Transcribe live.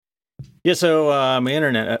Yeah, so my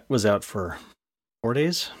internet was out for 4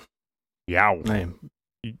 days. Yeah.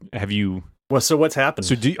 Have you? Well, so what's happened?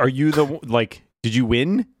 So are you did you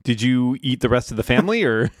win? Did you eat the rest of the family,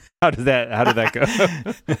 or how did that go?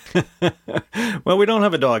 Well, we don't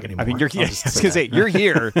have a dog anymore. I mean, I was gonna say you're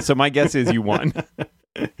here, so my guess is you won.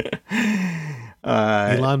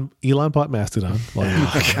 Elon bought Mastodon.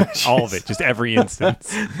 All of it, just every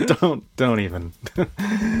instance. Don't even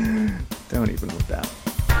with that.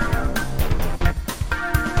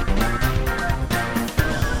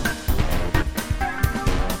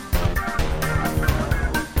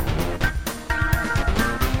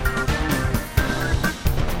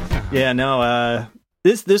 Yeah, no.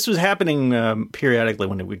 This was happening periodically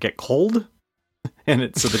when it would get cold,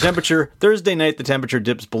 and so the temperature Thursday night the temperature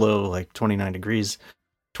dips below like 29 degrees,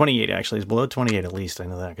 28 actually. It's below 28 at least. I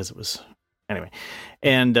know that because it was anyway,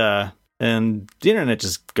 and the internet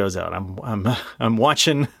just goes out. I'm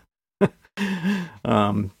watching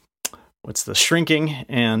what's the Shrinking,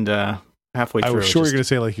 and halfway through I was sure you're going to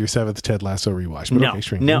say like your 7th Ted Lasso rewatch. But okay,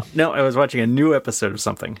 Shrinking. No. I was watching a new episode of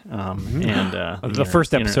something, and the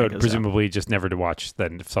first episode presumably just never to watch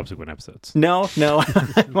then subsequent episodes. No,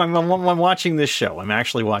 I'm watching this show. I'm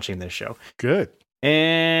actually watching this show. Good.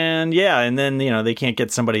 And and then they can't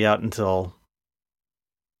get somebody out until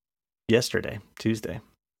yesterday, Tuesday.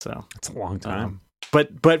 So it's a long time.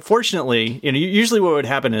 But fortunately, usually what would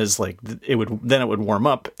happen is like it would warm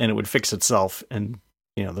up and it would fix itself, and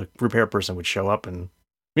the repair person would show up and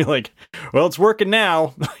be like, well, it's working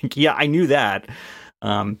now. Like, yeah, I knew that.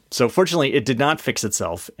 So fortunately it did not fix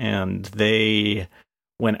itself, and they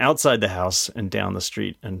went outside the house and down the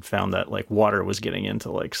street and found that like water was getting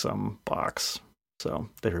into like some box. So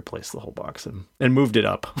they replaced the whole box and moved it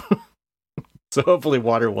up. So hopefully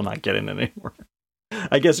water will not get in anymore.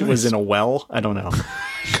 I guess it was in a well. I don't know.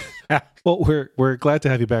 Well, we're glad to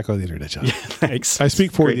have you back on the internet, John. Yeah, thanks. I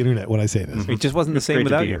speak for the internet when I say this. It just wasn't the same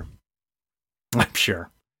without you. I'm sure.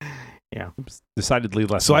 Yeah. Decidedly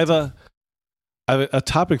less. So I have a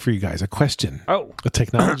topic for you guys, a question. Oh. A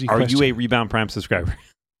technology question. Are you a Rebound Prime subscriber?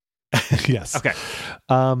 Yes. Okay.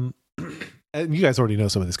 And you guys already know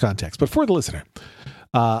some of this context, but for the listener,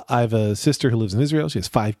 I have a sister who lives in Israel. She has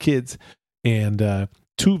 5 kids, and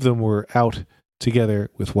 2 of them were out together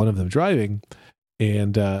with one of them driving,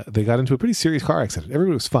 and they got into a pretty serious car accident.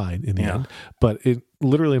 Everybody was fine in the end, but it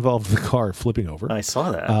literally involved the car flipping over. I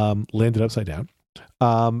saw that. Landed upside down.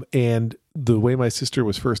 And the way my sister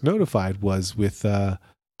was first notified was with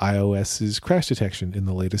iOS's crash detection in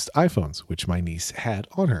the latest iPhones, which my niece had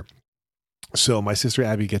on her. So my sister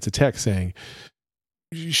Abby gets a text saying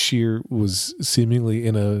Sheer was seemingly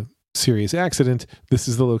in a serious accident. This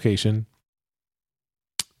is the location.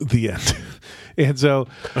 The end. And so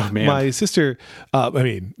my sister,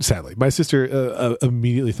 sadly, my sister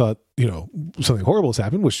immediately thought, something horrible has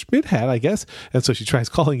happened, which it had, I guess. And so she tries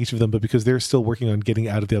calling each of them, but because they're still working on getting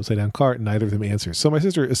out of the upside down car, neither of them answers. So my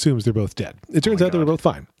sister assumes they're both dead. It turns out they were both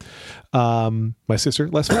fine. My sister,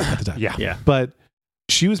 less fine at the time. Yeah. But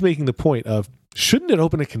she was making the point of, shouldn't it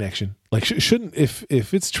open a connection? Like, shouldn't, if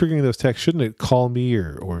it's triggering those texts, shouldn't it call me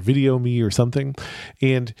or video me or something?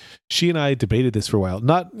 And she and I debated this for a while.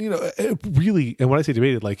 Not, really. And when I say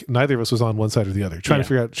debated, like neither of us was on one side or the other, trying to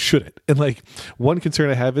figure out, should it? And like, one concern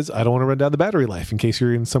I have is I don't want to run down the battery life in case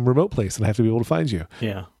you're in some remote place and I have to be able to find you.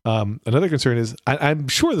 Yeah. Another concern is I'm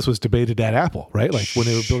sure this was debated at Apple, right? Like when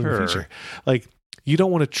they were building the feature. Like, you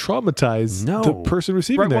don't want to traumatize the person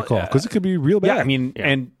receiving that call because it could be real bad. Yeah, I mean,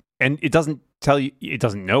 and it doesn't tell you, it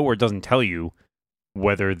doesn't know or it doesn't tell you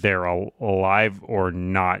whether they're alive or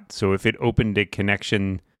not. So if it opened a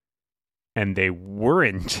connection and they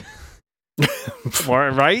weren't,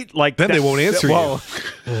 right? Like then they won't answer you.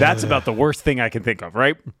 That's about the worst thing I can think of,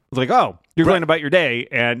 right? It's like, oh, you're going about your day,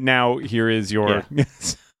 and now here is your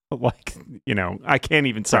I can't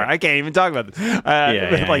even talk about this.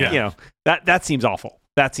 That seems awful.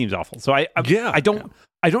 That seems awful. So I don't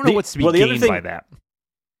know what's to be gained by that.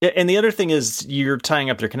 And the other thing is you're tying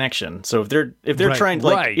up their connection. So if they're trying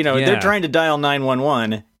to they're trying to dial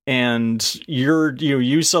 911 and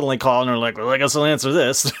you suddenly call and they're like, well, I guess I'll answer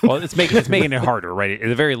this. Well, it's making it harder, right? At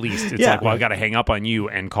the very least, it's like, well, I got to hang up on you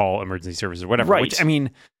and call emergency services or whatever. Right. Which, I mean,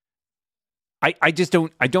 I just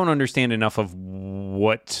don't understand enough of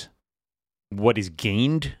what is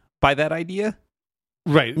gained by that idea.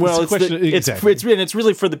 Right. Well, it's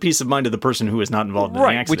really for the peace of mind of the person who is not involved in the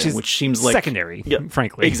accident, which seems like secondary,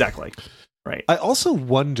 frankly. Exactly. Right. I also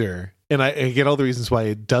wonder, and I get all the reasons why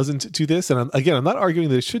it doesn't do this, and I'm not arguing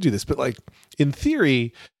that it should do this, but like in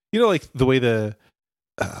theory, like the way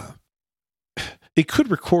it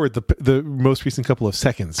could record the most recent couple of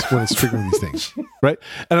seconds when it's triggering these things, right?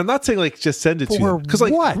 And I'm not saying like just send it to them because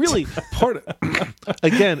like what? really part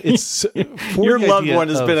again it's for Your the loved idea one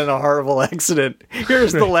has of- been in a horrible accident.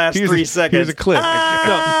 Here's the last Here's 3 a- seconds. Here's a clip.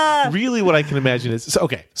 Ah! No, really, what I can imagine is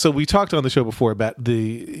so we talked on the show before about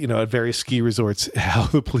at various ski resorts how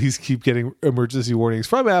the police keep getting emergency warnings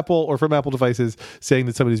from Apple or from Apple devices saying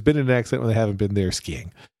that somebody's been in an accident when they haven't been there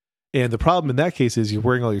skiing. And the problem in that case is you're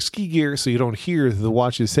wearing all your ski gear, so you don't hear the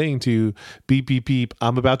watch is saying to you, beep, beep, beep,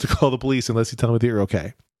 I'm about to call the police unless you tell me that you're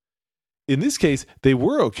okay. In this case, they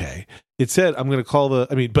were okay. It said, I'm going to call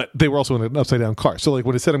but they were also in an upside down car. So like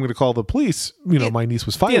when it said, I'm going to call the police, my niece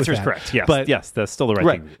was fine The with answer that. is correct. Yes, But- yes, that's still the right,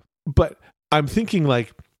 Right. thing. But I'm thinking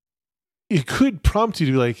like it could prompt you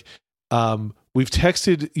to be like, we've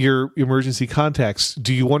texted your emergency contacts.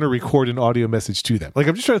 Do you want to record an audio message to them? Like,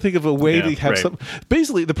 I'm just trying to think of a way Yeah, to have right. some.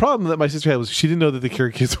 Basically, the problem that my sister had was she didn't know that the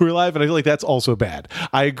Cure kids were alive, and I feel like that's also bad.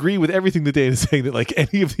 I agree with everything that Dan is saying that like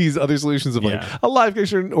any of these other solutions of like Yeah. a live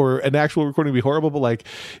connection or an actual recording would be horrible. But like,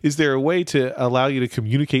 is there a way to allow you to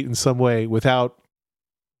communicate in some way without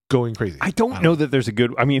going crazy? I don't know that there's a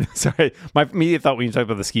good. I mean, sorry, my immediate thought when you talked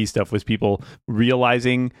about the ski stuff was people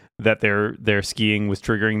realizing that their skiing was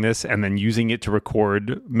triggering this, and then using it to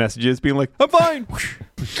record messages, being like, "I'm fine."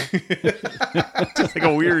 Just like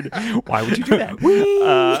a weird. Why would you do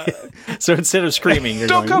that? So instead of screaming, you're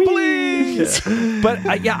Don't going, come, "Whee!" please. But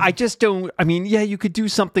I just don't. I mean, yeah, you could do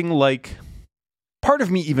something like. Part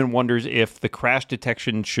of me even wonders if the crash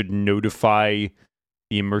detection should notify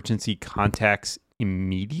the emergency contacts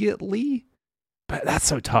immediately. But that's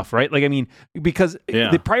so tough, right? Like, I mean, because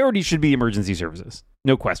Yeah. the priority should be emergency services,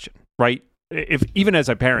 no question, right? If even as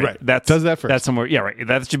a parent, Right. that's Does that first. That's somewhere, yeah, right.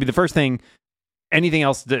 That should be the first thing. Anything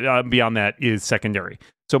else beyond that is secondary.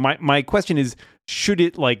 So my question is, should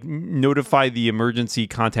it like notify the emergency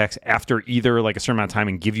contacts after either like a certain amount of time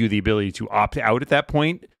and give you the ability to opt out at that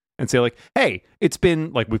point and say like, hey, it's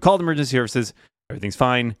been like we've called emergency services, everything's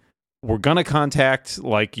fine. We're gonna contact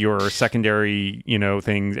like your secondary,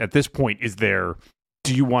 things. At this point,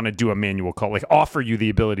 do you want to do a manual call? Like offer you the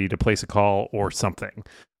ability to place a call or something,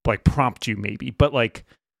 like prompt you maybe, but like.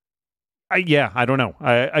 I don't know.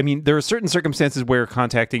 I mean, there are certain circumstances where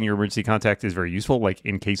contacting your emergency contact is very useful, like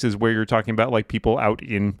in cases where you're talking about like people out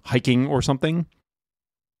in hiking or something.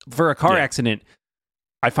 For a car accident,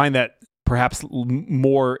 I find that perhaps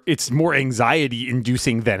it's more anxiety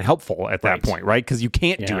inducing than helpful at that point, right? Because you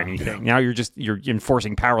can't do Yeah. anything. Now you're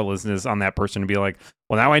enforcing powerlessness on that person to be like,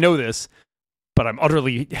 well, now I know this, but I'm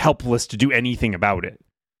utterly helpless to do anything about it.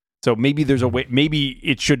 So maybe there's a way, maybe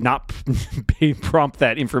it should not prompt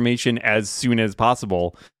that information as soon as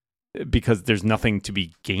possible because there's nothing to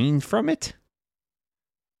be gained from it.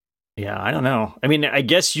 Yeah, I don't know. I mean, I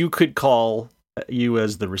guess you could call, you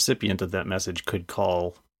as the recipient of that message could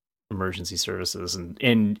call emergency services.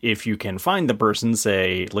 And if you can find the person,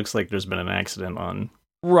 say, looks like there's been an accident on.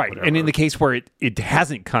 Right. Whatever. And in the case where it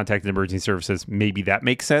hasn't contacted emergency services, maybe that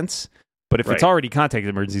makes sense. But if it's Right. already contacted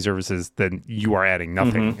emergency services, then you are adding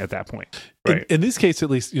nothing at that point. Right. In this case, at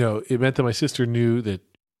least, it meant that my sister knew that.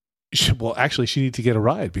 She needed to get a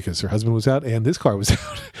ride because her husband was out and this car was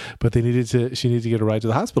out, but she needed to get a ride to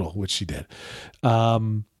the hospital, which she did.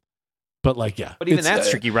 But like, yeah, But even it's, that's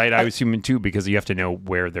tricky, right? I assume too, because you have to know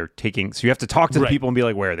where they're taking. So you have to talk to the Right. people and be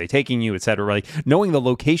like, where are they taking you, et cetera. Like knowing the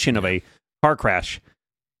location of a car crash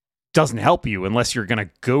doesn't help you unless you're going to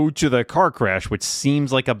go to the car crash, which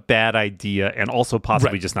seems like a bad idea and also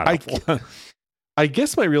possibly Right. just not helpful. I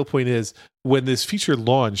guess my real point is when this feature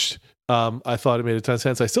launched, I thought it made a ton of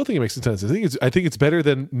sense. I still think it makes a ton of sense. I think it's better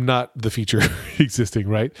than not the feature existing,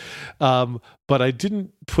 right? But I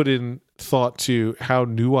didn't put in thought to how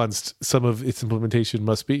nuanced some of its implementation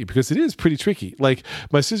must be because it is pretty tricky. Like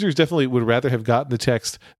my sisters definitely would rather have gotten the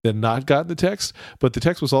text than not gotten the text, but the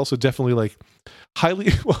text was also definitely like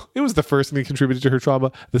highly, well, it was the first thing that contributed to her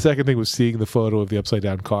trauma. The second thing was seeing the photo of the upside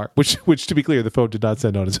down car, which to be clear, the phone did not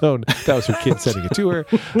send on its own. That was her kid sending it to her.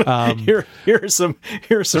 Here are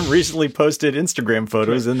some recently posted Instagram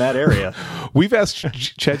photos in that area. We've asked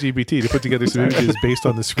ChatGPT to put together some images based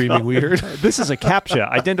on the screaming we heard. This is a CAPTCHA.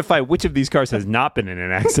 Identify which of these cars has not been in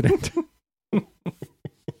an accident.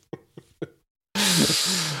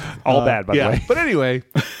 All bad, by the way. But anyway,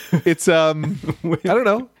 it's I don't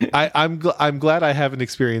know. I'm glad I haven't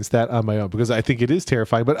experienced that on my own because I think it is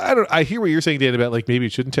terrifying. But I hear what you're saying, Dan, about like maybe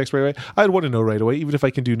it shouldn't text right away. I'd want to know right away, even if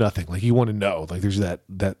I can do nothing. Like you want to know. Like there's that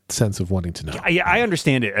sense of wanting to know. I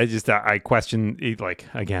understand it. I question it, like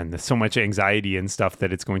again, there's so much anxiety and stuff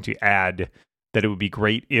that it's going to add that it would be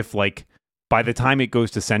great if like by the time it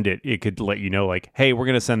goes to send it, it could let you know, like, hey, we're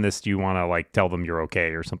going to send this. Do you want to like tell them you're okay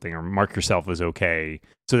or something, or mark yourself as okay?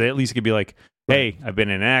 So they at least could be like, hey, I've been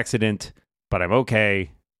in an accident, but I'm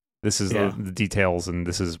okay. This is the details, and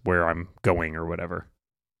this is where I'm going or whatever.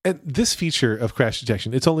 And this feature of crash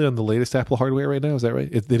detection, it's only on the latest Apple hardware right now. Is that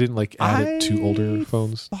right? They didn't like add it to older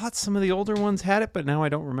phones? I thought some of the older ones had it, but now I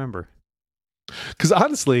don't remember. Because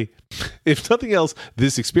honestly, if nothing else,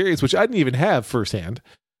 this experience, which I didn't even have firsthand,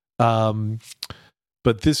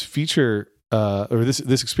 but this feature or this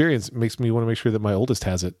experience makes me want to make sure that my oldest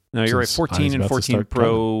has it. No, you're right. since 14 I's and about to 14 start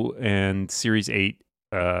Pro and Series 8,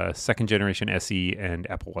 second generation SE, and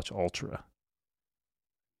Apple Watch Ultra.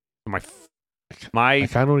 My I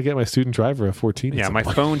kind of want to get my student driver a 14. yeah, my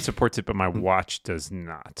phone supports it, but my watch does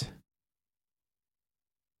not.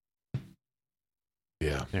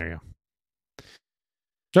 Yeah. There you go.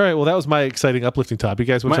 All right. Well, that was my exciting, uplifting topic.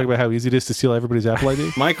 You guys want to talk about how easy it is to steal everybody's Apple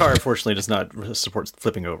ID? My car, fortunately, does not support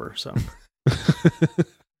flipping over. So,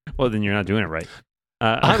 Well, then you're not doing it right.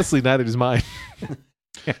 Honestly, neither does mine.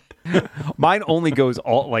 Mine only goes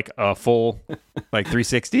all like a full like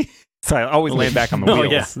 360. So I always land back on the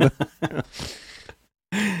wheels.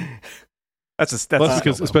 That's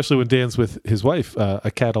because especially when Dan's with his wife,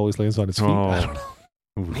 a cat always lands on his feet. I don't know.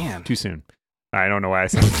 Man, too soon. I don't know why I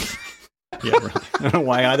said that. Yeah, really. I don't know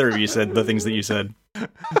why either of you said the things that you said.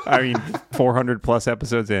 I mean, 400 plus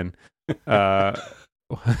episodes in. I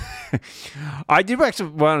did actually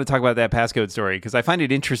want to talk about that passcode story because I find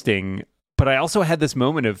it interesting, but I also had this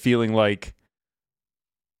moment of feeling like,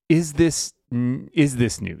 is this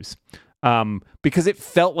news? Because it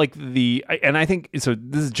felt like and I think, so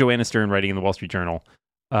this is Joanna Stern writing in the Wall Street Journal.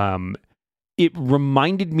 It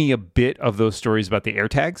reminded me a bit of those stories about the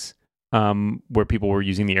AirTags, where people were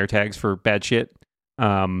using the AirTags for bad shit,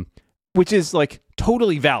 which is like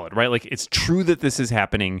totally valid, right? Like it's true that this is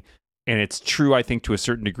happening, and it's true, I think, to a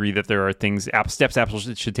certain degree that there are steps Apple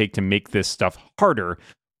should take to make this stuff harder,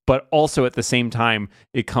 but also at the same time,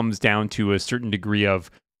 it comes down to a certain degree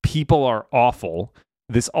of people are awful.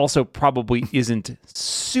 This also probably isn't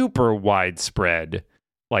super widespread,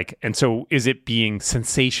 like, and so is it being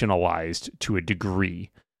sensationalized to a degree?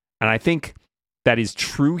 And I think that is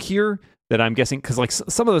true here, that I'm guessing, because like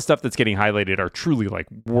some of the stuff that's getting highlighted are truly like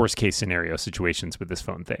worst case scenario situations with this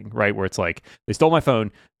phone thing, right? Where it's like, they stole my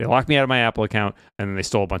phone, they locked me out of my Apple account, and then they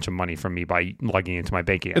stole a bunch of money from me by logging into my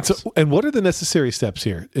bank account. And what are the necessary steps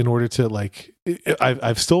here in order to like,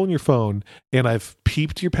 I've stolen your phone and I've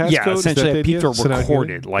peeped your passcode? Yeah, essentially I peeped or So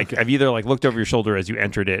recorded. Like I've either like looked over your shoulder as you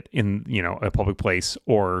entered it in, a public place,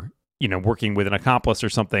 or, working with an accomplice or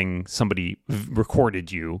something, somebody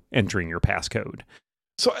recorded you entering your passcode.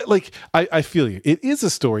 So, like, I feel you. It is a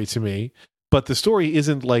story to me, but the story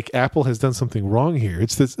isn't like Apple has done something wrong here.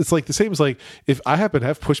 It's like the same as like if I happen to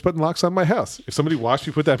have push button locks on my house. If somebody watched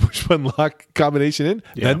me put that push button lock combination in,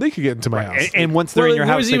 then they could get into my house. And once they're in your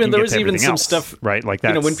house, there was even some stuff, right? Like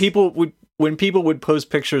that. When people would post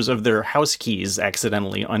pictures of their house keys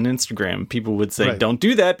accidentally on Instagram, people would say, "Don't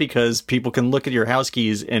do that," because people can look at your house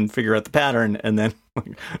keys and figure out the pattern, and then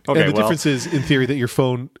the difference is, in theory, that your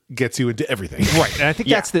phone gets you into everything, right? And I think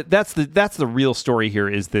that's the real story here,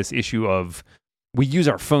 is this issue of we use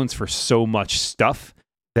our phones for so much stuff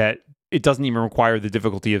that it doesn't even require the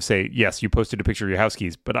difficulty of, say, yes, you posted a picture of your house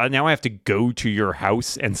keys, but now I have to go to your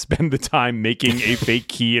house and spend the time making a fake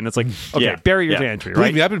key, and it's like, okay, barrier to entry, right?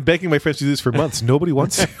 Believe me, I've been begging my friends to do this for months. Nobody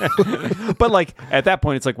wants to. But like at that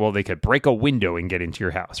point, it's like, well, they could break a window and get into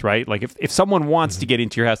your house, right? Like if someone wants to get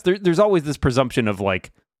into your house, there's always this presumption of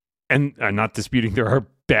like, and I'm not disputing there are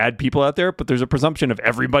bad people out there, but there's a presumption of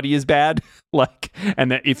everybody is bad, like, and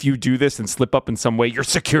that if you do this and slip up in some way, your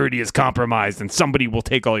security is compromised and somebody will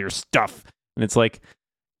take all your stuff. And it's like,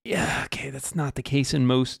 yeah, okay, that's not the case in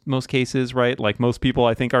most cases, right? Like most people,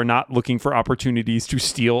 I think, are not looking for opportunities to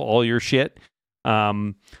steal all your shit.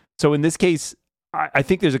 So in this case, I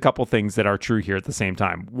think there's a couple things that are true here at the same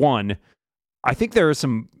time. One, I think there are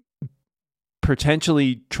some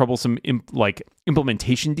potentially troublesome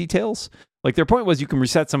implementation details. Like their point was you can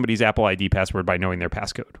reset somebody's Apple ID password by knowing their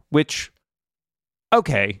passcode, which,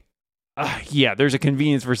 okay, yeah, there's a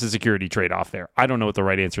convenience versus security trade-off there. I don't know what the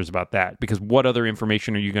right answer is about that, because what other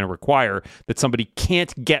information are you going to require that somebody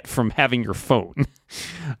can't get from having your phone?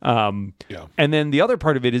 And then the other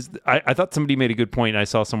part of it is, I thought somebody made a good point. I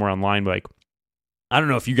saw somewhere online, like, I don't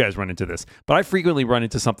know if you guys run into this, but I frequently run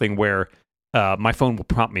into something where my phone will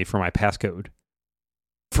prompt me for my passcode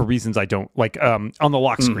for reasons I don't like, on the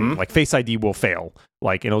lock screen, like Face ID will fail,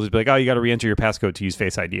 like, and it'll just be like, oh, you got to re-enter your passcode to use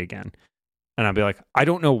Face ID again. And I'll be like, I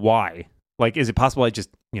don't know why. Like, is it possible I just,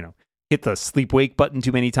 hit the sleep wake button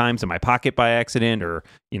too many times in my pocket by accident, or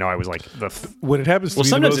I was like when it happens. Well, to me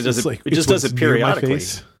sometimes the it most, does it's it. like, It just does it periodically.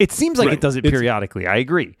 It seems like Right. it does it periodically. I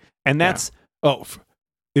agree, and that's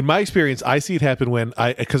in my experience, I see it happen when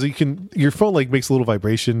because your phone like makes a little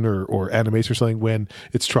vibration or animation or something when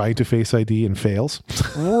it's trying to Face ID and fails.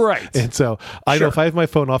 right. And so I know Sure. if I have my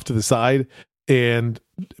phone off to the side and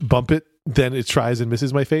bump it, then it tries and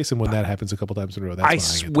misses my face. And when that happens a couple times in a row, that's I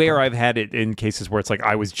when swear I've had it in cases where it's like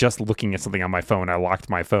I was just looking at something on my phone, I locked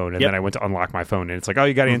my phone, and Yep. then I went to unlock my phone, and it's like, oh,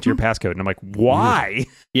 you got to enter your passcode, and I'm like, why?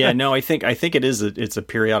 Yeah, no, I think it is. It's a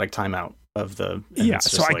periodic timeout of the. and Yeah, it's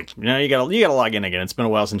so just like you gotta log in again. It's been a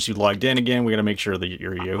while since you logged in again. We got to make sure that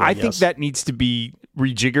you're you. I think that needs to be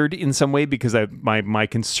rejiggered in some way, because my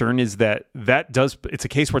concern is that does, it's a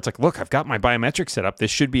case where it's like, look, I've got my biometrics set up.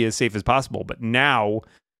 This should be as safe as possible. But now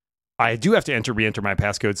I do have to re-enter my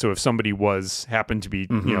passcode. So if somebody happened to be,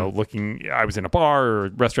 looking, I was in a bar or a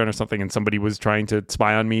restaurant or something, and somebody was trying to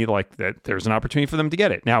spy on me, like that, there's an opportunity for them to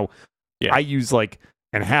get it. Now, I use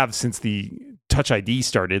and have since the Touch ID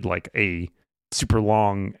started, like a super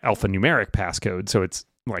long alphanumeric passcode. So it's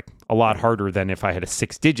like a lot harder than if I had a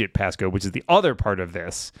 6-digit passcode, which is the other part of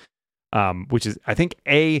this, which is, I think,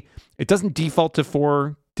 it doesn't default to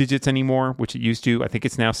 4 digits anymore, which it used to. I think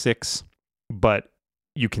it's now 6, but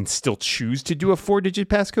you can still choose to do a 4-digit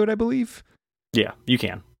passcode, I believe. Yeah, you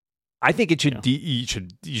can. I think it should. You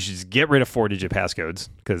should just get rid of 4-digit passcodes,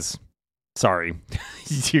 because sorry,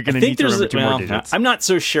 you're going to need to remember 2 more digits. I'm not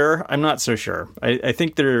so sure. I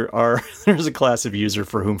think there's a class of user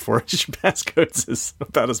for whom 4-digit passcodes is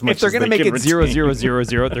about as much. If they're going to make it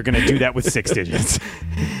 0000, they're going to do that with 6 digits.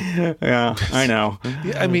 Yeah, I know.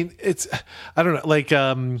 Yeah, I mean, I don't know. Like,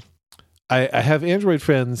 I have Android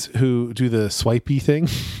friends who do the swipey thing,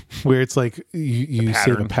 where it's like you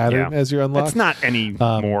save a pattern as you're unlocked. It's not any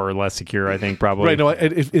more or less secure, I think, probably. Right. No,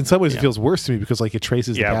 in some ways it feels worse to me, because like it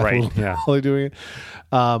traces the path a little bit while they're doing it.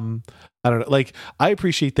 I don't know. Like, I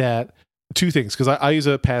appreciate that. 2 things, because I use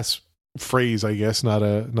a passphrase, I guess, not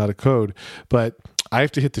a code, but I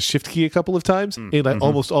have to hit the shift key a couple of times, and I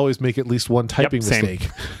almost always make at least one typing mistake.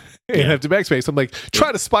 And have to backspace. I'm like,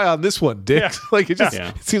 try to spy on this one, dick. Yeah. Like, it just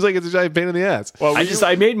it seems like it's a giant pain in the ass. Well,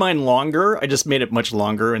 I made mine longer. I just made it much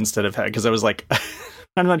longer instead of because I was like,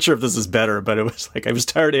 I'm not sure if this is better, but it was like I was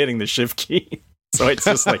tired of hitting the shift key. So it's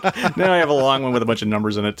just like, now I have a long one with a bunch of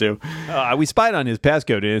numbers in it too. We spied on his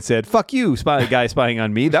passcode, and it said, fuck you, guy spying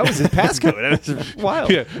on me. That was his passcode. And it's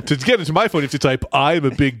wild. Yeah, to get into my phone, you have to type, I'm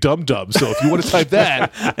a big dum-dum. So if you want to type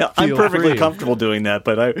that, I'm perfectly free. comfortable doing that,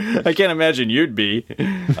 but I can't imagine you'd be.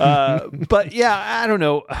 But yeah, I don't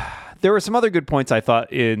know. There were some other good points I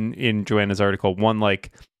thought in Joanna's article. One,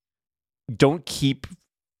 like, don't keep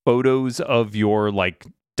photos of your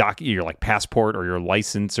your passport or your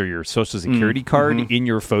license or your social security card in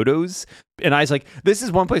your photos. And I was like, this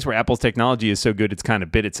is one place where Apple's technology is so good, it's kind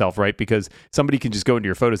of bit itself, right? Because somebody can just go into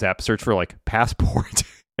your Photos app, search for passport,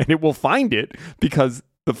 and it will find it, because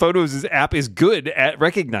the Photos app is good at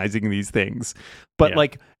recognizing these things.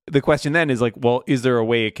 But the question then is well, is there a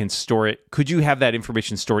way it can store it? Could you have that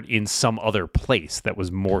information stored in some other place that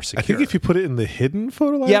was more secure? I think if you put it in the hidden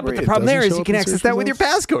photo library, yeah, but the problem there is you can access that with your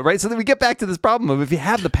passcode, right? So then we get back to this problem of if you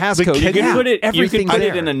have the passcode, you could put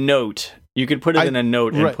it in a note. You could put it in a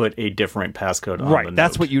note and put a different passcode on the note.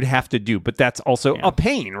 That's what you'd have to do, but that's also a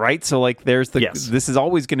pain, right? So there's this is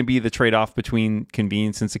always going to be the trade-off between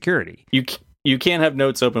convenience and security. You can't have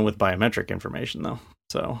notes open with biometric information, though.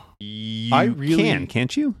 So you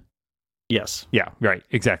can't you? Yes. Yeah. Right.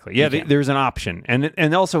 Exactly. Yeah. There's an option,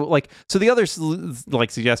 and also so the other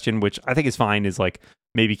suggestion, which I think is fine, is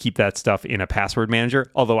maybe keep that stuff in a password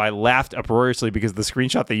manager. Although I laughed uproariously because the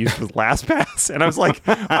screenshot they used was LastPass, and I was like,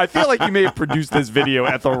 I feel like you may have produced this video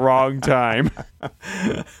at the wrong time.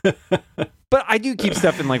 But I do keep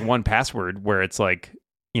stuff in 1Password, where it's it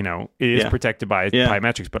is protected by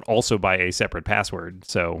biometrics, but also by a separate password.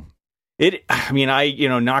 So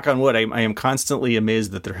knock on wood, I am constantly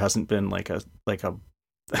amazed that there hasn't been I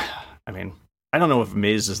don't know if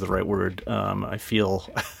amazed is the right word. I feel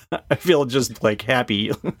just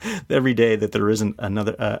happy every day that there isn't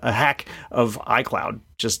another a hack of iCloud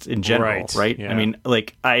just in general, right? Yeah. I mean,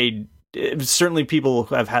 certainly people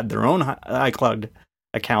have had their own iCloud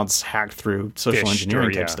accounts hacked through social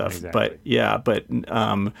engineering type stuff, exactly. but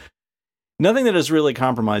nothing that has really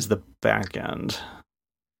compromised the back end.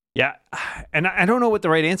 Yeah, and I don't know what the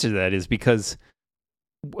right answer to that is, because,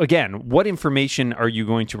 again, what information are you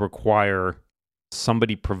going to require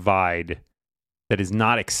somebody provide that is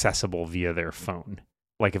not accessible via their phone?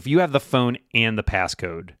 If you have the phone and the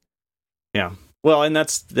passcode, Well, and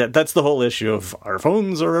that's the whole issue of our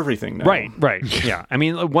phones are everything now. Right. Yeah. I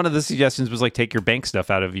mean, one of the suggestions was like take your bank stuff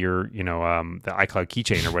out of your, the iCloud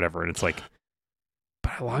keychain or whatever. And it's like,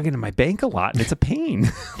 but I log into my bank a lot and it's a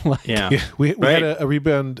pain. Yeah. We had a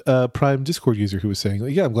Rebound Prime Discord user who was saying,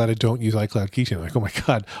 yeah, I'm glad I don't use iCloud keychain. I'm like, oh my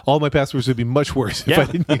God, all my passwords would be much worse if I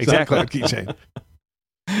didn't use iCloud keychain.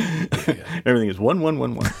 Everything is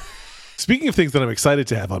 1111. Speaking of things that I'm excited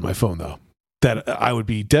to have on my phone, though, that I would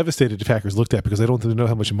be devastated if hackers looked at because I don't want them to know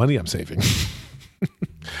how much money I'm saving.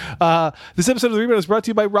 This episode of The Rebound is brought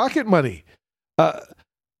to you by Rocket Money.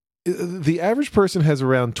 The average person has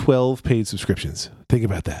around 12 paid subscriptions. Think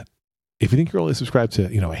about that. If you think you're only subscribed to,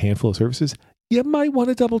 a handful of services, you might want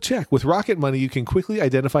to double check. With Rocket Money, you can quickly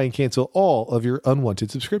identify and cancel all of your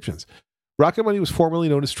unwanted subscriptions. Rocket Money was formerly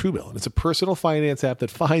known as Truebill, and it's a personal finance app that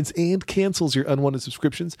finds and cancels your unwanted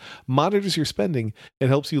subscriptions, monitors your spending, and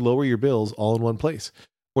helps you lower your bills all in one place.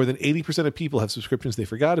 More than 80% of people have subscriptions they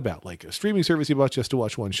forgot about, like a streaming service you bought just to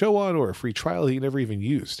watch one show on, or a free trial that you never even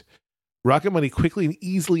used. Rocket Money quickly and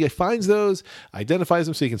easily finds those, identifies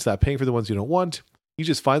them so you can stop paying for the ones you don't want. You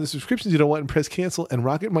just find the subscriptions you don't want and press cancel, and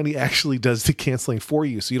Rocket Money actually does the canceling for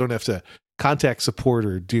you, so you don't have to contact support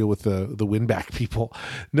or deal with the win-back people.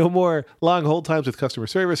 No more long hold times with customer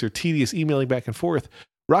service or tedious emailing back and forth.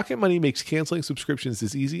 Rocket Money makes canceling subscriptions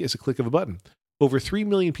as easy as a click of a button. Over 3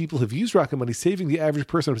 million people have used Rocket Money, saving the average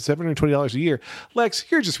person up to $720 a year. Lex,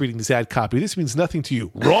 you're just reading this ad copy. This means nothing to you.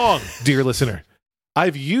 Wrong, dear listener.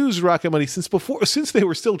 I've used Rocket Money since they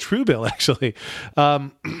were still Truebill, actually.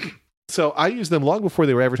 So I used them long before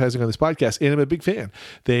they were advertising on this podcast, and I'm a big fan.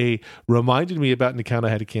 They reminded me about an account I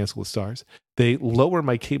had to cancel with Stars. They lower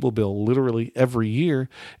my cable bill literally every year,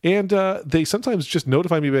 and they sometimes just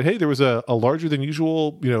notify me about, hey, there was a larger than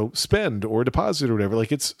usual, spend or deposit or whatever.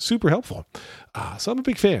 Like, it's super helpful. So I'm a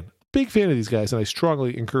big fan of these guys, and I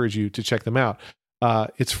strongly encourage you to check them out.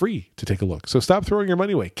 It's free to take a look. So stop throwing your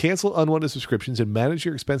money away. Cancel unwanted subscriptions and manage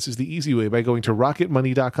your expenses the easy way by going to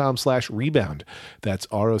rocketmoney.com/rebound. That's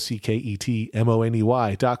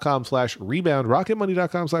ROCKETMONEY.com/rebound.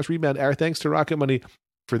 Rocketmoney.com/rebound. Our thanks to Rocket Money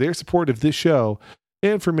for their support of this show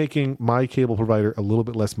and for making my cable provider a little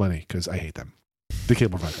bit less money, because I hate them. The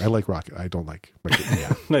cable provider. I like Rocket. I don't like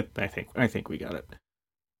Rocket. Yeah. I think we got it.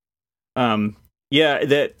 Yeah,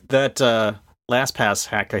 that LastPass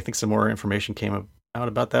hack, I think some more information came out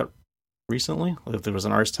about that recently. There was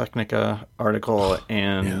an Ars Technica article,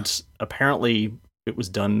 and apparently it was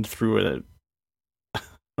done through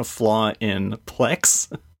a flaw in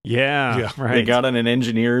Plex. Yeah, right. They got on an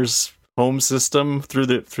engineer's home system through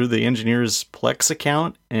the engineer's Plex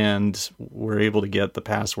account, and were able to get the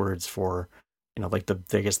passwords for, the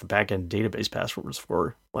backend database passwords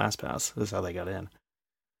for LastPass. That's how they got in,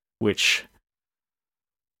 which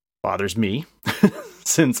bothers me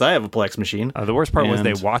since I have a Plex machine. The worst part was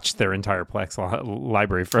they watched their entire Plex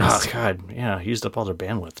library first. Oh God, yeah, used up all their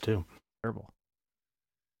bandwidth too. Terrible.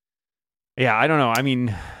 Yeah, I don't know. I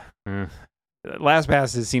mean,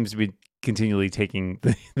 LastPass seems to be continually taking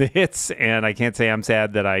the hits, and I can't say I'm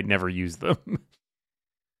sad that I never use them.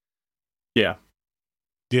 Yeah,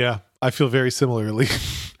 I feel very similarly.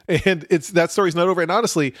 And that story's not over. And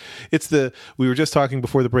honestly, we were just talking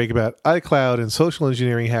before the break about iCloud and social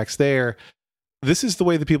engineering hacks there. This is the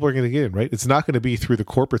way that people are going to get in, right? It's not going to be through the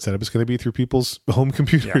corporate setup. It's going to be through people's home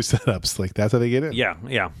computer setups. Like, that's how they get in.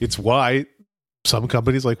 Yeah. It's why some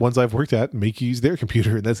companies, like ones I've worked at, make you use their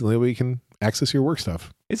computer, and that's the only way you can access your work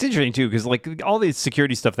stuff. It's interesting too, because like all the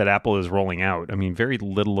security stuff that Apple is rolling out, I mean, very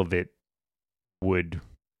little of it would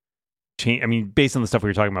change. I mean, based on the stuff we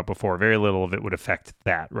were talking about before, very little of it would affect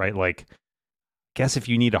that, right? Like, I guess if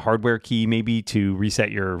you need a hardware key maybe to reset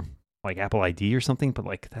your like Apple ID or something, but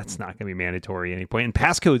like that's not going to be mandatory at any point. And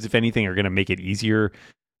passcodes, if anything, are going to make it easier,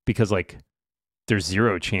 because like there's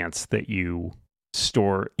zero chance that you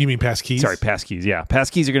store. You mean passkeys? Sorry, passkeys. Yeah,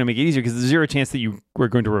 passkeys are going to make it easier because there's zero chance that you are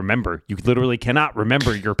going to remember. You literally cannot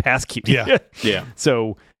remember your passkey. Yeah.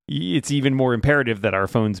 So it's even more imperative that our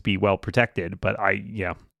phones be well protected. But I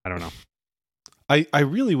don't know. I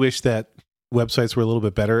really wish that websites were a little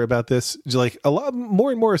bit better about this. Like, a lot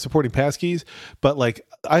more and more are supporting passkeys, but like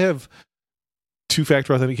I have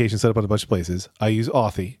 2-factor authentication set up on a bunch of places. I use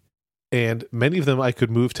Authy, and many of them I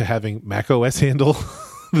could move to having macOS handle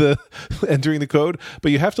the entering the code,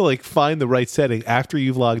 but you have to like find the right setting after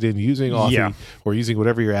you've logged in using Authy or using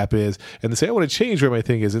whatever your app is, and they say, I want to change where my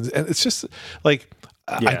thing is, and it's just like,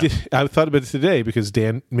 I thought about it today because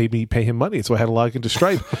Dan made me pay him money, so I had to log into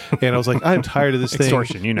Stripe, and I was like, I'm tired of this thing.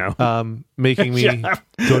 Extortion, making me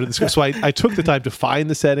go to the. So I took the time to find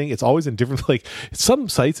the setting. It's always in different, like some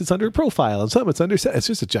sites it's under profile and some it's under set. It's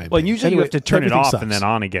just a giant. Well, and usually you have to turn it off sucks. and then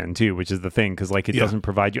on again too, which is the thing, because like it doesn't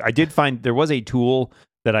provide you. I did find there was a tool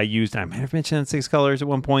that I used. I might have mentioned in 6 Colors at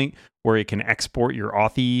one point, where it can export your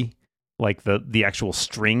Authy, like the actual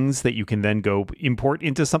strings that you can then go import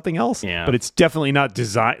into something else. Yeah. But it's definitely not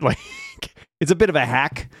designed like it's a bit of a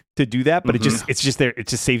hack to do that, but it's just there. It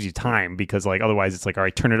just saves you time, because like otherwise it's like, all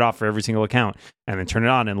right, turn it off for every single account and then turn it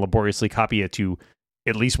on and laboriously copy it to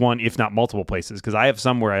at least one, if not multiple places. Because I have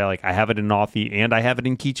some where I have it in Authy and I have it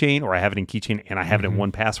in Keychain, or I have it in Keychain and I have it in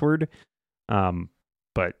 1Password.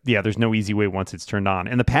 But yeah, there's no easy way once it's turned on.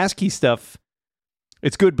 And the passkey stuff,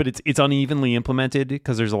 it's good, but it's unevenly implemented,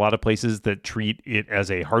 because there's a lot of places that treat it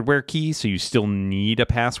as a hardware key, so you still need a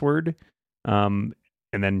password, and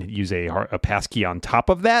then use a passkey on top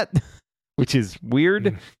of that, which is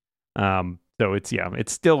weird. So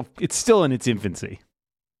it's still in its infancy.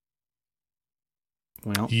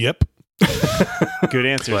 Well, yep. Good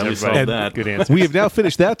answers, Glad we everybody. solved that. Good answers. We have now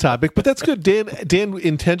finished that topic, but that's good. Dan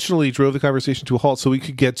intentionally drove the conversation to a halt so we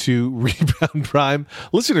could get to Rebound Prime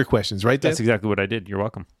listener questions, right, Dan? That's exactly what I did. You're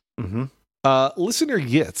welcome. Listener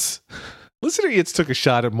Yitz took a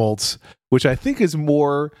shot at Moltz, which I think is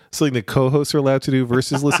more something that co-hosts are allowed to do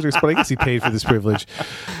versus listeners, but I guess he paid for this privilege.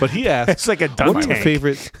 But he asked, It's like a dunk what are your tank.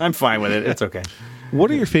 favorite... I'm fine with it. It's okay. What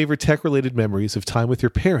are your favorite tech-related memories of time with your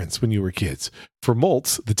parents when you were kids? For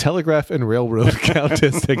Moltz, the telegraph and railroad count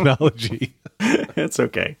as technology. It's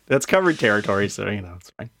okay. That's covered territory, so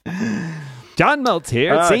it's fine. John Moltz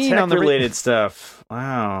here. Seen on the Tech-related stuff.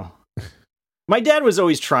 Wow. My dad was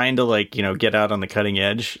always trying to get out on the cutting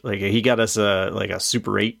edge. Like he got us a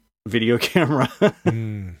Super 8 video camera.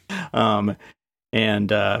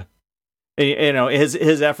 And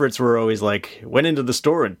his efforts were always like, went into the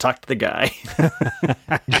store and talked to the guy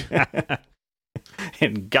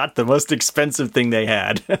and got the most expensive thing they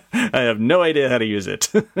had. I have no idea how to use it.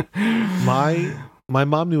 My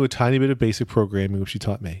mom knew a tiny bit of basic programming, which she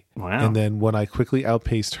taught me. Wow. And then when I quickly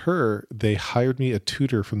outpaced her, they hired me a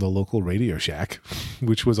tutor from the local Radio Shack,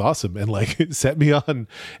 which was awesome, and set me on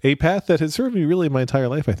a path that has served me really my entire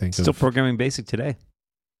life, I think. Still programming BASIC today.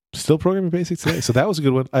 Still programming BASIC today. So that was a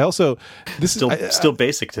good one. I also still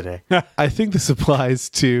basic today. I think this applies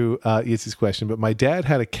to Yitz's question, but my dad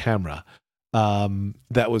had a camera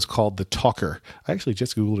that was called the Talker. I actually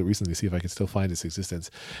just Googled it recently to see if I could still find its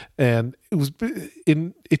existence. And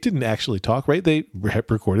it didn't actually talk, right? They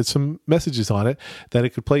recorded some messages on it that it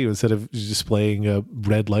could play you instead of displaying a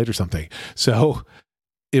red light or something. So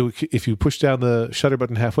if you push down the shutter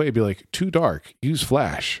button halfway, it'd be like, too dark, use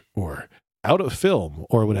flash, or out of film,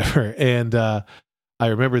 or whatever. And I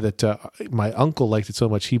remember that my uncle liked it so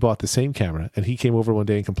much, he bought the same camera, and he came over one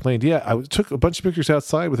day and complained, I took a bunch of pictures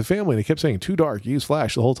outside with the family, and he kept saying, too dark, use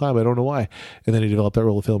flash the whole time. I don't know why. And then he developed that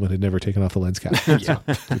roll of film and had never taken off the lens cap. So,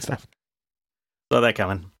 good stuff. Saw that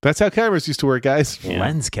coming. That's how cameras used to work, guys. Yeah.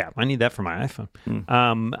 Lens cap. I need that for my iPhone.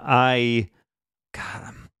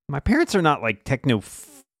 My parents are not like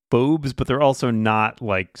technophobes, but they're also not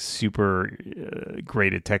like super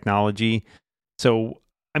great at technology. So,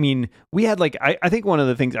 I mean, we had I think one of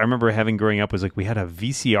the things I remember having growing up was we had a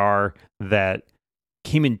VCR that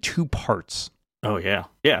came in 2 parts. Oh yeah.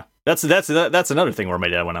 Yeah. That's another thing where my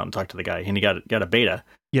dad went out and talked to the guy, and he got a beta,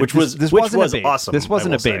 Yeah, which was awesome. This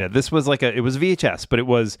wasn't a beta. Say. This was it was VHS, but it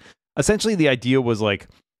was essentially the idea was I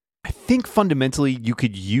think fundamentally you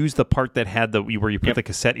could use the part that had where you put the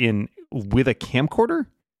cassette in with a camcorder.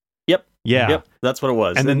 Yep. Yeah. Yep. That's what it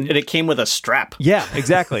was. And then it came with a strap. Yeah,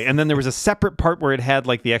 exactly. And then there was a separate part where it had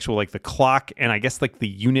the actual the clock, and I guess the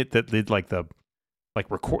unit that did the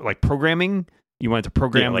record programming. You wanted to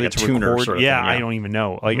program like it a to tuner record. sort of yeah, thing, yeah. I don't even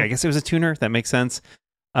know. I guess it was a tuner. That makes sense.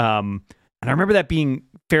 And I remember that being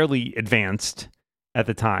fairly advanced at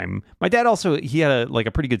the time. My dad also, he had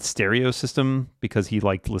a pretty good stereo system because he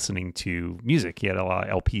liked listening to music. He had a lot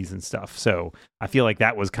of LPs and stuff. So I feel like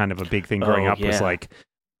that was kind of a big thing growing up. Was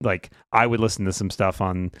I would listen to some stuff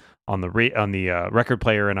on the record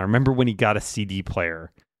player, and I remember when he got a CD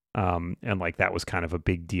player, and that was kind of a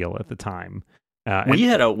big deal at the time. We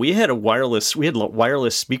had wireless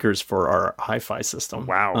speakers for our hi-fi system.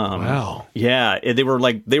 Wow. Wow. Yeah, they were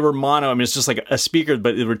mono. I mean, it's just like a speaker,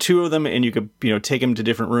 but there were 2 of them, and you could take them to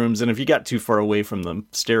different rooms. And if you got too far away from the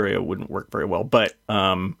stereo, it wouldn't work very well. But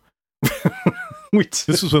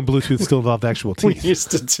this was when Bluetooth still involved actual teeth. We used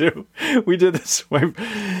to do. We did this.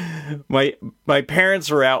 My parents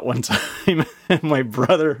were out one time, and my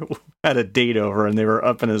brother had a date over, and they were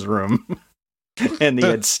up in his room. and he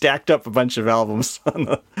had stacked up a bunch of albums on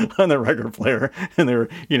the record player, and they were,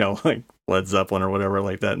 like Led Zeppelin or whatever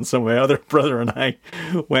like that. And so my other brother and I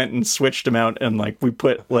went and switched them out, and like we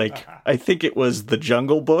put I think it was the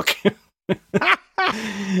Jungle Book at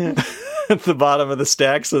the bottom of the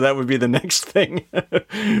stack, so that would be the next thing.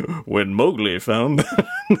 When Mowgli found.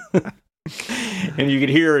 And you could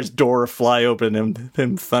hear his door fly open and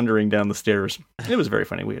him thundering down the stairs. It was very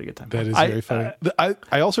funny. We had a good time. That is very funny.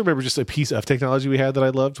 I also remember just a piece of technology we had that I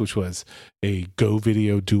loved, which was a Go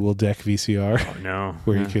Video dual deck VCR. Oh, no.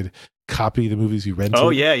 Where you could copy the movies you rented. Oh,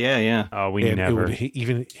 yeah. Oh, we never. It would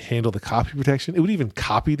even handle the copy protection. It would even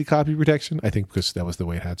copy the copy protection, I think, because that was the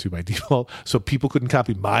way it had to by default. So people couldn't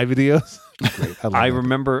copy my videos. Great. I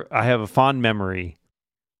remember, I have a fond memory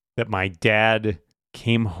that my dad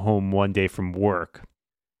came home one day from work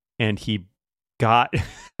and he got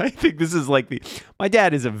I think this is my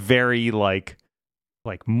dad is a very like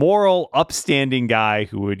moral upstanding guy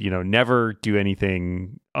who would never do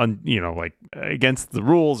anything against the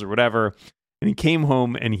rules or whatever. And he came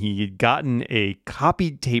home and he had gotten a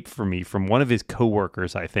copied tape for me from one of his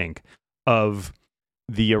coworkers, I think, of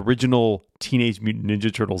the original Teenage Mutant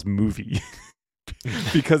Ninja Turtles movie.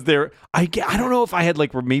 Because I don't know if I had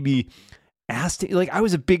maybe asked it, I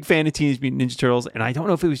was a big fan of Teenage Mutant Ninja Turtles, and I don't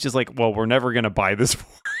know if it was just we're never gonna buy this for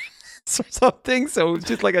us or something, so it was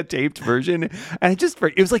just a taped version. And it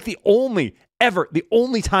was the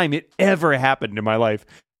only time it ever happened in my life.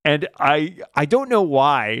 And I don't know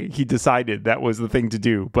why he decided that was the thing to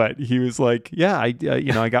do, but he was I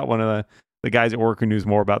got one of the guys at work who knows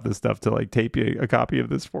more about this stuff to tape you a copy of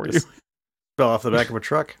this for you. Fell off the back of a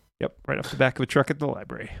truck. Yep, right off the back of a truck at the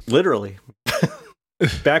library. Literally.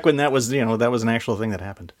 Back when that was, that was an actual thing that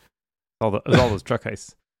happened. All those truck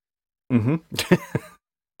heists. Mm-hmm.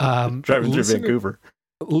 Driving through Vancouver.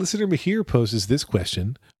 Listener Mahir poses this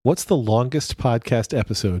question: what's the longest podcast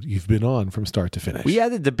episode you've been on from start to finish? We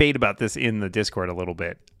had a debate about this in the Discord a little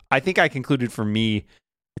bit. I think I concluded for me,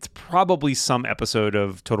 it's probably some episode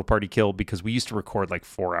of Total Party Kill, because we used to record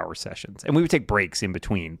 4-hour sessions, and we would take breaks in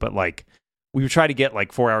between, but we would try to get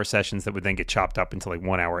 4-hour sessions that would then get chopped up into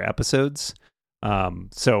 1-hour episodes.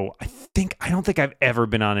 So I don't think I've ever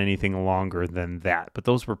been on anything longer than that, but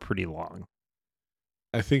those were pretty long.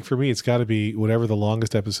 I think for me, it's got to be whatever the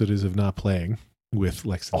longest episode is of Not Playing with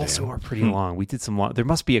Lex and Also Dan. are pretty long. We did some long, there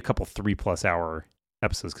must be a couple 3+ hour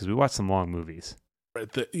episodes because we watched some long movies.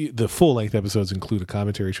 Right. The full length episodes include a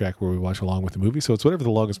commentary track where we watch along with the movie. So it's whatever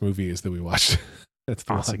the longest movie is that we watched. That's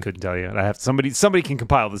the honestly couldn't tell you. I have somebody can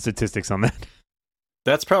compile the statistics on that.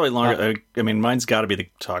 That's probably longer. I mean, mine's got to be the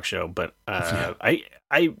talk show, but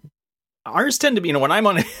ours tend to be, when I'm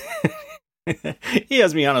on it, he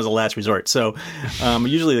has me on as a last resort. So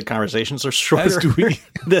usually the conversations are shorter. As do we.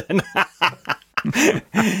 than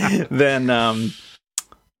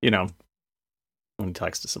when he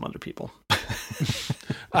talks to some other people.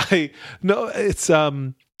 I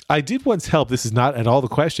did once help. This is not at all the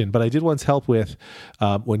question, but I did once help with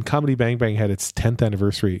when Comedy Bang Bang had its 10th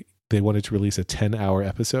anniversary. They wanted to release a 10-hour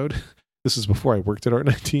episode. This was before I worked at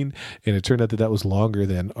Art19, and it turned out that was longer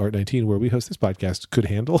than Art19, where we host this podcast, could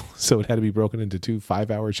handle. So it had to be broken into 2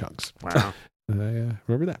 5-hour chunks. Wow. And I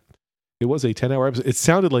remember that. It was a 10-hour episode. It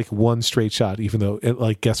sounded like one straight shot, even though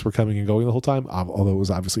guests were coming and going the whole time, although it was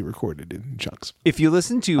obviously recorded in chunks. If you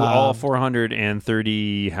listen to all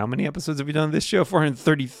 430, how many episodes have we done of this show?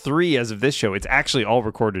 433 as of this show. It's actually all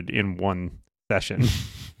recorded in one session.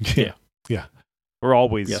 Yeah. We're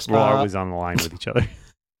always on the line with each other.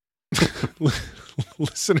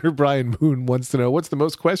 Listener Brian Moon wants to know, what's the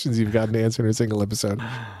most questions you've gotten to answer in a single episode?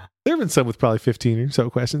 There have been some with probably 15 or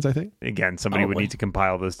so questions, I think. Again, somebody would need to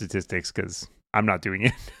compile those statistics because I'm not doing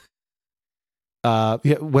it.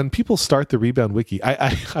 When people start the Rebound Wiki,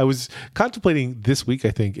 I was contemplating this week,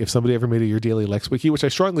 I think, if somebody ever made a Your Daily Lex Wiki, which I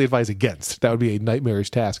strongly advise against. That would be a nightmarish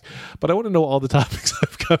task. But I want to know all the topics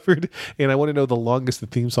I've covered, and I want to know the longest the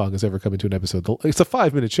theme song has ever come into an episode. It's a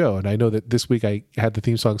 5-minute show, and I know that this week I had the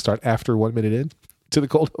theme song start after 1 minute in to the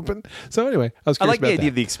cold open. So anyway, I was curious about the idea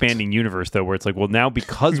of the expanding universe, though, where it's now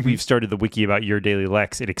because we've started the wiki about Your Daily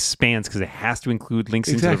Lex, it expands because it has to include links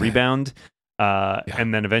into the Rebound.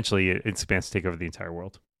 And then eventually it expands to take over the entire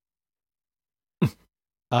world.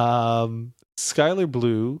 Skylar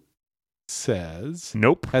Blue says,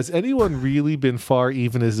 nope. Has anyone really been far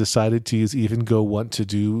even as decided to use even go want to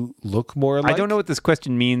do look more alike? I don't know what this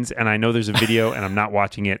question means, and I know there's a video and I'm not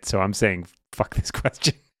watching it, so I'm saying fuck this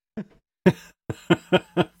question.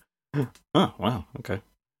 Oh, wow. Okay.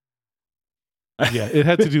 Yeah, it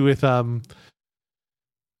had to do with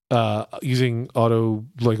using auto,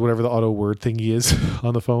 like whatever the auto word thingy is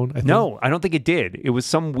on the phone? I think? No, I don't think it did. It was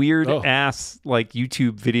some weird Oh. ass like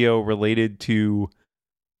YouTube video related to,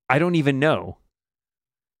 I don't even know.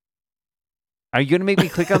 Are you going to make me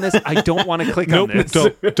click on this? I don't want to click Nope, on this.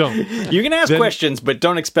 don't. You can ask Then- questions, but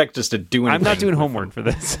don't expect us to do anything. I'm not doing with homework for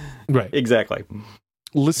this. Right. Exactly.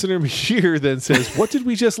 Listener here then says, what did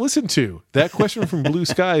we just listen to? That question from Blue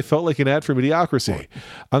Sky felt like an ad for Mediocrity.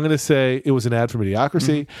 I'm going to say it was an ad for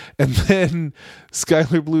Mediocrity. And then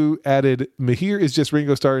Skylar Blue added, Mahir is just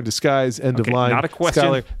Ringo Starr in disguise, end Okay, of line. not a question.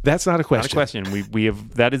 Skylar, that's not a Not a question. question. We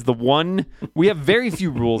have, that is the one, we have very few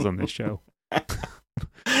rules on this show.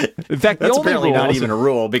 In fact, the That's only apparently not rules- even a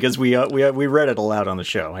rule because we read it aloud on the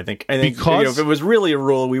show. I think Because- if it was really a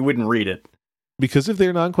rule, we wouldn't read it. Because of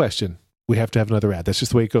their non-question, we have to have another ad. That's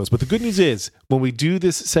just the way it goes. But the good news is, when we do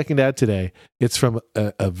this second ad today, it's from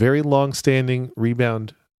a very long-standing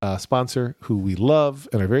Rebound sponsor who we love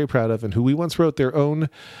and are very proud of, and who we once wrote their own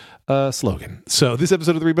slogan. So this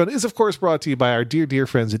episode of The Rebound is, of course, brought to you by our dear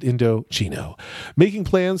friends at Indochino. Making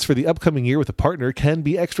plans for the upcoming year with a partner can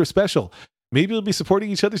be extra special. Maybe you'll be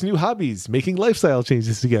supporting each other's new hobbies, making lifestyle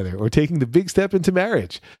changes together, or taking the big step into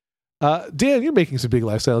marriage. Dan, you're making some big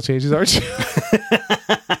lifestyle changes, aren't you?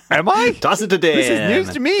 Am I? Toss it to Dan. This is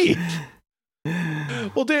news to me.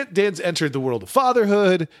 Well, Dan's entered the world of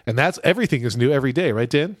fatherhood, and that's everything is new every day, right,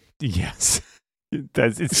 Dan? Yes.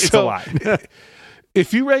 It's a So- lot.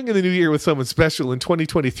 If you rang in the new year with someone special and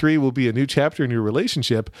 2023 will be a new chapter in your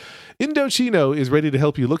relationship, Indochino is ready to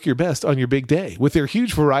help you look your best on your big day. With their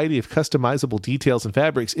huge variety of customizable details and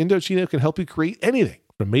fabrics, Indochino can help you create anything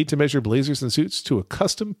from made-to-measure blazers and suits to a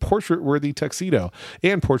custom portrait-worthy tuxedo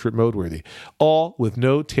and portrait mode-worthy, all with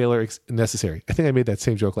no tailor necessary. I think I made that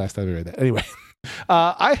same joke last time I read that. Anyway.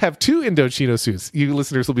 I have 2 Indochino suits. You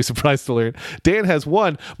listeners will be surprised to learn. Dan has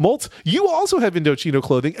 1. Molt, you also have Indochino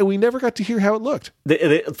clothing, and we never got to hear how it looked.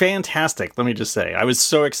 Fantastic. Let me just say, I was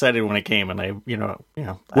so excited when it came, and I, as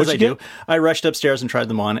What'd I you do, get? I rushed upstairs and tried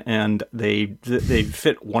them on, and they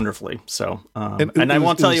fit wonderfully. So, And and it I was-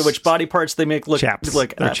 won't it tell you was- which body parts they make look Chaps.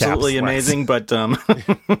 like They're absolutely chaps, amazing, but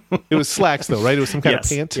It was slacks, though, right? It was some kind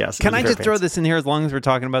yes, of pant. yes. Can it I was just very throw fancy. this in here as long as we're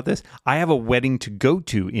talking about this? I have a wedding to go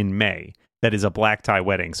to in May that is a black tie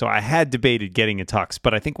wedding. So I had debated getting a tux,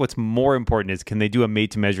 but I think what's more important is, can they do a made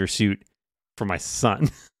to measure suit for my son?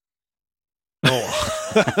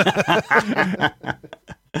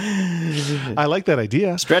 I like that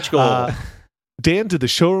idea. Stretch goal. Dan did the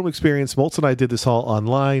showroom experience. Moltz and I did this all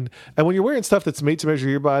online. And when you're wearing stuff that's made to measure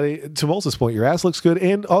your body, to Moltz's point, your ass looks good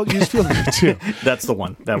and all you just feel good too. That's the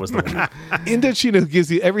one. That was the one. Indochino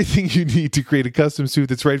gives you everything you need to create a custom suit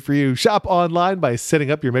that's right for you. Shop online by setting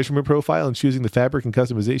up your measurement profile and choosing the fabric and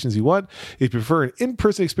customizations you want. If you prefer an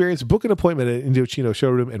in-person experience, book an appointment at Indochino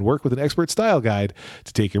showroom and work with an expert style guide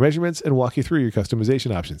to take your measurements and walk you through your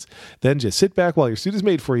customization options. Then just sit back while your suit is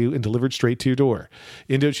made for you and delivered straight to your door.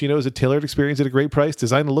 Indochino is a tailored experience at a great price.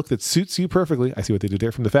 Design a look that suits you perfectly. I see what they did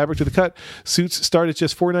there. From the fabric to the cut, suits start at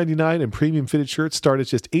just $4.99 and premium fitted shirts start at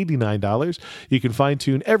just $89. You can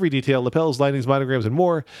fine-tune every detail, lapels, linings, monograms, and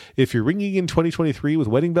more. If you're ringing in 2023 with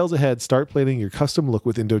wedding bells ahead, start planning your custom look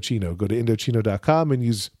with Indochino. Go to Indochino.com and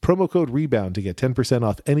use promo code REBOUND to get 10%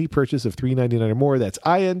 off any purchase of $3.99 or more. That's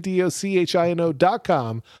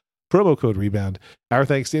INDOCHINO.com. Promo code REBOUND. Our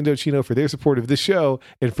thanks to Indochino for their support of this show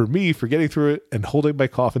and for me for getting through it and holding my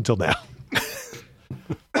cough until now.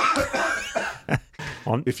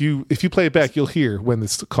 If you play it back, you'll hear when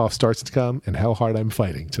this cough starts to come and how hard I'm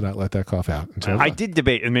fighting to not let that cough out. Until I did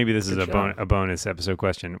debate, and maybe this is Good a, job. a bonus episode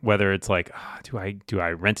question, whether it's like, do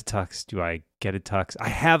I rent a tux? Do I get a tux?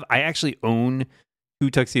 I actually own 2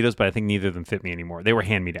 tuxedos, but I think neither of them fit me anymore. They were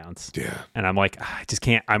hand-me-downs. Yeah. And And I'm like, I just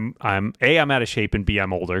can't. I'm A, I'm out of shape, and B,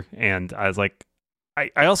 I'm older. And I was like,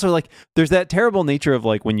 I also like, there's that terrible nature of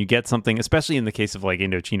like when you get something, especially in the case of like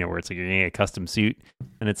Indochino, where it's like you're getting a custom suit,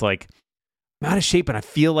 and it's like, I'm out of shape, and I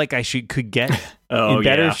feel like I could get in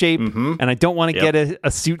better shape, Mhm. and I don't want to Yep. get a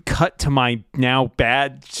suit cut to my now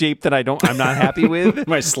bad shape that I'm not happy with.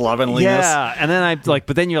 My slovenliness. Yeah, and then I'm like,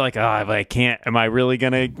 but then you're like, oh, I can't. Am I really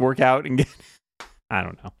gonna work out and get? I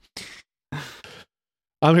don't know.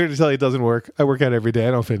 I'm here to tell you it doesn't work. I work out every day.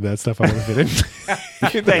 I don't fit in that stuff. I want to fit in.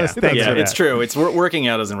 Thanks Yeah, for it's that. true. It's working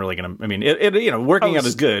out isn't really going to. I mean, working Oh, out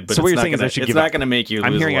is good, but so what it's you're not saying is gonna, I should it's give not up. going to make you.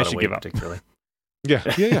 I'm lose hearing a I lot should of give weight, up. particularly.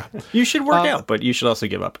 Yeah. You should work out, but you should also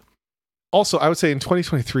give up. Also, I would say in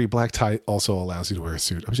 2023, black tie also allows you to wear a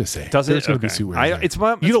suit. I'm just saying. Does it? There's going to be Okay. suit wearers there. It's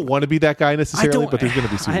my, You don't want to be that guy necessarily, but there's going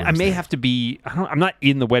to be suit I wearers may there. have to be. I'm not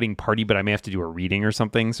in the wedding party, but I may have to do a reading or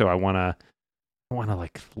something. So I want to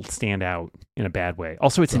like stand out in a bad way.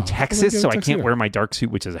 Also, it's in Oh, Texas, get a so I can't tuxedo. wear my dark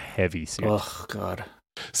suit, which is a heavy suit. Oh God.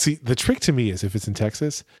 See, the trick to me is if it's in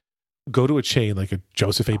Texas, go to a chain like a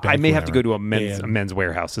Joseph A. Bank. I may have to go to a and- men's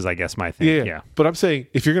warehouse, is I guess my thing. Yeah. But I'm saying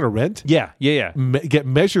if you're going to rent, Yeah. get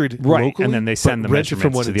measured Right, locally, and then they send the but rent it measurements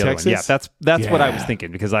from one to in the other Texas. one. Yeah, that's what I was Yeah.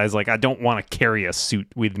 thinking, because I was like, I don't want to carry a suit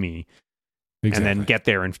with me Exactly. and then get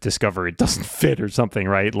there and discover it doesn't fit or something,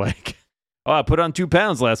 right? Like, oh, I put on 2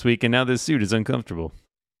 pounds last week and now this suit is uncomfortable.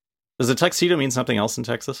 Does a tuxedo mean something else in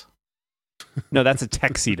Texas? No, that's a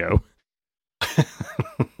tuxedo,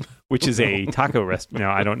 which is a taco restaurant. No,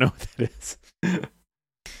 I don't know what that is.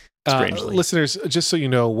 Strangely. Listeners, just so you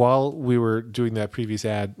know, while we were doing that previous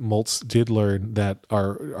ad, Moltz did learn that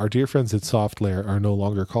our dear friends at SoftLayer are no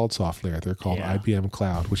longer called SoftLayer. They're called Yeah. IBM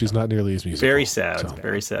Cloud, which is not nearly as musical. Very sad. So-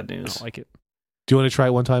 Very sad I news. don't like it. Do you want to try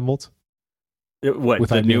it one time, Moltz? What with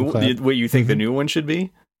the IBM new? Cloud. What you think the Mhm. new one should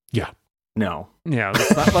be? Yeah. No. Yeah,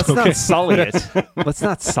 let's Okay. not sully it. Let's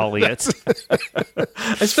not sully it.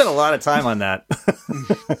 I spent a lot of time on that.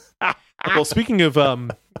 Well, speaking of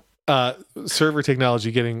server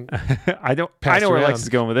technology getting, I know Passed where around. Lex is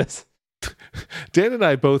going with this. Dan and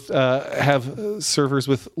I both have servers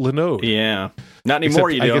with Linode. Yeah. Not anymore.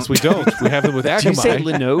 Except You I don't. guess we don't. We have them with Akamai. Do you say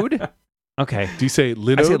Linode? Okay. Do you say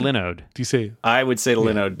Linode? I say Linode. Do you say? I would say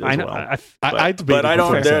Linode as I know. well. I but debated I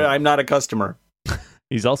don't. before saying- I'm not a customer.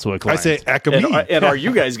 He's also a I client. say And, Akamai. and are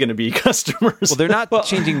you guys going to be customers? Well, they're not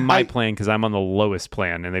changing my I- plan because I'm on the lowest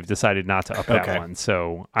plan, and they've decided not to up that Okay. one.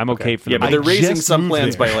 So I'm okay for Yeah, the but they're I raising just some moved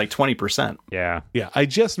plans there. by like 20%. yeah. Yeah, I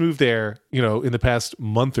just moved there, in the past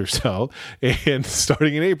month or so, and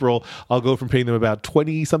starting in April, I'll go from paying them about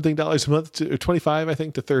 $20-something a month to 25, I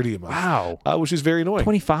think, to 30 a month. Wow. Which is very annoying.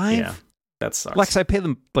 25? Yeah, that sucks. Lex, I pay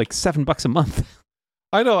them like $7 a month.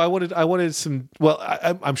 I know. I wanted some. Well,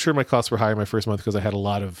 I'm sure my costs were higher my first month because I had a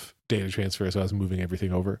lot of data transfer, so I was moving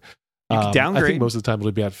everything over. You could I downgrade. think most of the time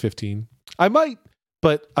it'll be at 15. I might,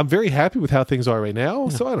 but I'm very happy with how things are right now.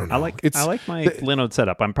 So I don't know. I like my the- Linode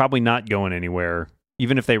setup. I'm probably not going anywhere.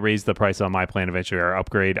 Even if they raise the price on my plan eventually or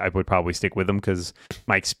upgrade, I would probably stick with them because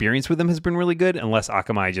my experience with them has been really good, unless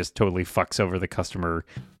Akamai just totally fucks over the customer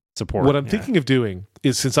support. What I'm thinking of doing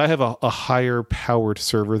is, since I have a higher powered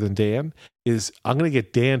server than Dan, is I'm going to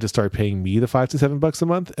get Dan to start paying me the $5 to $7 a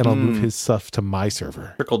month, and I'll move his stuff to my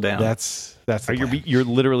server. Trickle down. That's the plan. You're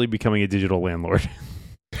literally becoming a digital landlord.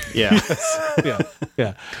 Yeah.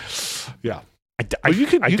 yeah. Well, You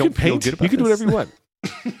can don't feel paint. good about You can do this. whatever you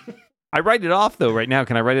want. I write it off though right now.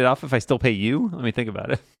 Can I write it off if I still pay you? Let me think about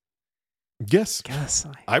it. Yes, Guess.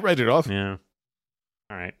 I write it off. Yeah.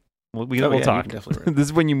 All right. We'll Oh, yeah, we'll you talk. can definitely write. This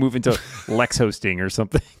is when you move into Lex hosting or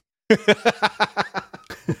something.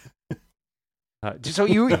 So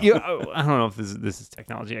you I don't know if this is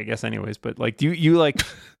technology, I guess, anyways. But like, do you like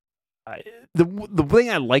the thing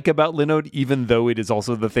I like about Linode, even though it is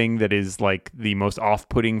also the thing that is like the most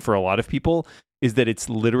off-putting for a lot of people, is that it's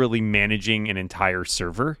literally managing an entire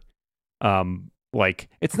server. Like,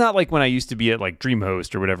 it's not like when I used to be at like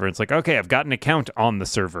DreamHost or whatever. It's like, okay, I've got an account on the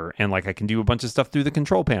server and like I can do a bunch of stuff through the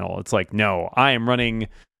control panel. It's like, no, I am running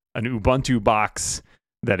an Ubuntu box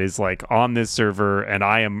that is like on this server, and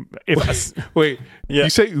I am. Wait, Yeah. you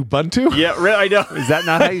say Ubuntu? Yeah, I know. Is that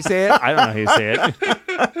not how you say it? I don't know how you say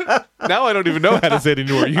it. Now I don't even know how to say it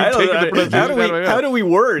anymore. You I don't taking know. the pronunciation out of my mouth. How do we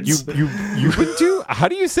words? Ubuntu? How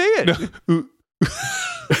do you say it?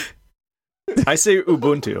 I say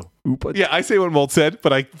Ubuntu. Yeah, I say what Molt said,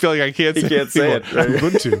 but I feel like I can't You say can't say anymore. it, right?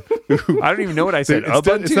 Ubuntu. I don't even know what I said.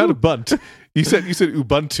 It's not a bunt. You said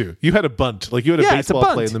Ubuntu. You had a bunt, like you had a Yeah, it's a baseball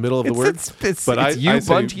bunt. play in the middle of the word. It's But it's you I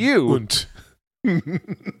say bunt you. Unt.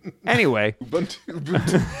 Anyway, Ubuntu.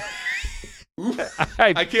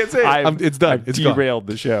 I I can't say it. I've- It's done. I've It's gone. derailed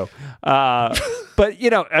the show. But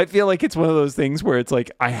I feel like it's one of those things where it's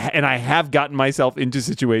like I have gotten myself into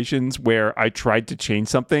situations where I tried to change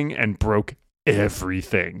something and broke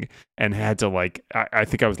everything and had to like I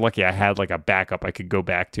think I was lucky I had like a backup I could go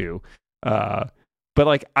back to. But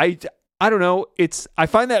like I don't know. I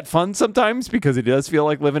find that fun sometimes because it does feel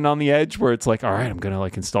like living on the edge where it's like, all right, I'm going to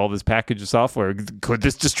like install this package of software. Could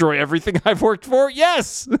this destroy everything I've worked for?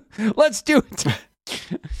 Yes, let's do it.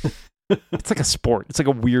 It's like a sport. It's like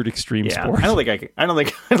a weird extreme Yeah, sport. I don't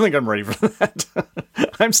think I'm ready for that.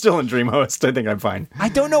 I'm still in DreamHost. I think I'm fine. I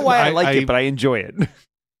don't know why I like I- it, but I enjoy it.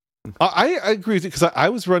 I agree with it because I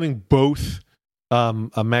was running both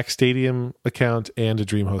a Mac Stadium account and a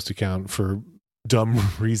DreamHost account for dumb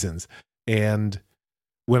reasons. And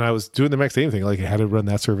when I was doing the Mac Stadium thing, like I had to run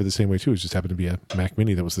that server the same way too. It just happened to be a Mac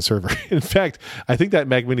Mini that was the server. In fact, I think that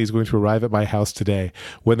Mac Mini is going to arrive at my house today.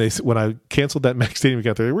 When I canceled that Mac Stadium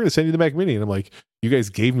account, they're like, we're going to send you the Mac Mini, and I'm like, you guys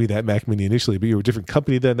gave me that Mac Mini initially, but you were a different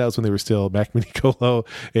company then. That was when they were still Mac Mini Colo,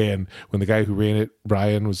 and when the guy who ran it,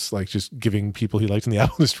 Brian, was like just giving people he liked in the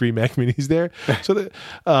Apple industry Mac Minis there. So that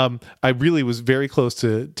I really was very close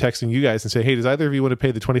to texting you guys and say, hey, does either of you want to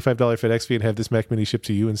pay the $25 FedEx fee and have this Mac Mini shipped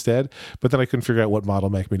to you instead? But then I couldn't figure out what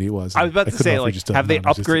model Mac Mini it was. I was about to say, like, have they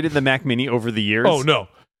upgraded the Mac Mini over the years? Oh, no.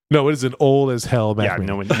 No, it is an old as hell Mac Mini.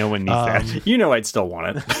 No one needs that. You know I'd still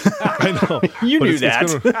want it. I know. You knew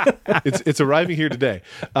that. It's arriving here today.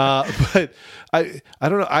 But I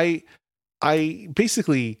don't know. I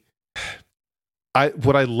basically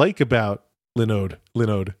what I like about Linode,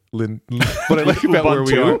 what I like about where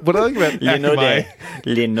we are, what I like about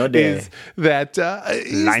Linode is that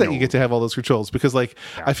you get to have all those controls, because like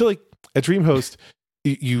I feel like at DreamHost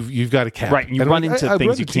you've got a cap, right? You run into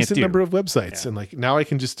things you can't do. Number of websites, and like now I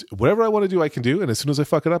can just whatever I want to do, I can do, and as soon as I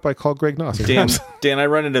fuck it up, I call Greg Noss. Dan, I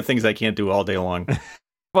run into things I can't do all day long.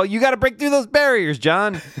 Well, you got to break through those barriers,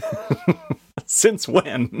 John. Since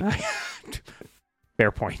when?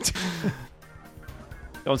 Fair point.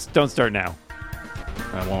 Don't start now.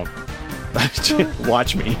 I won't.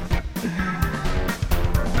 Watch me.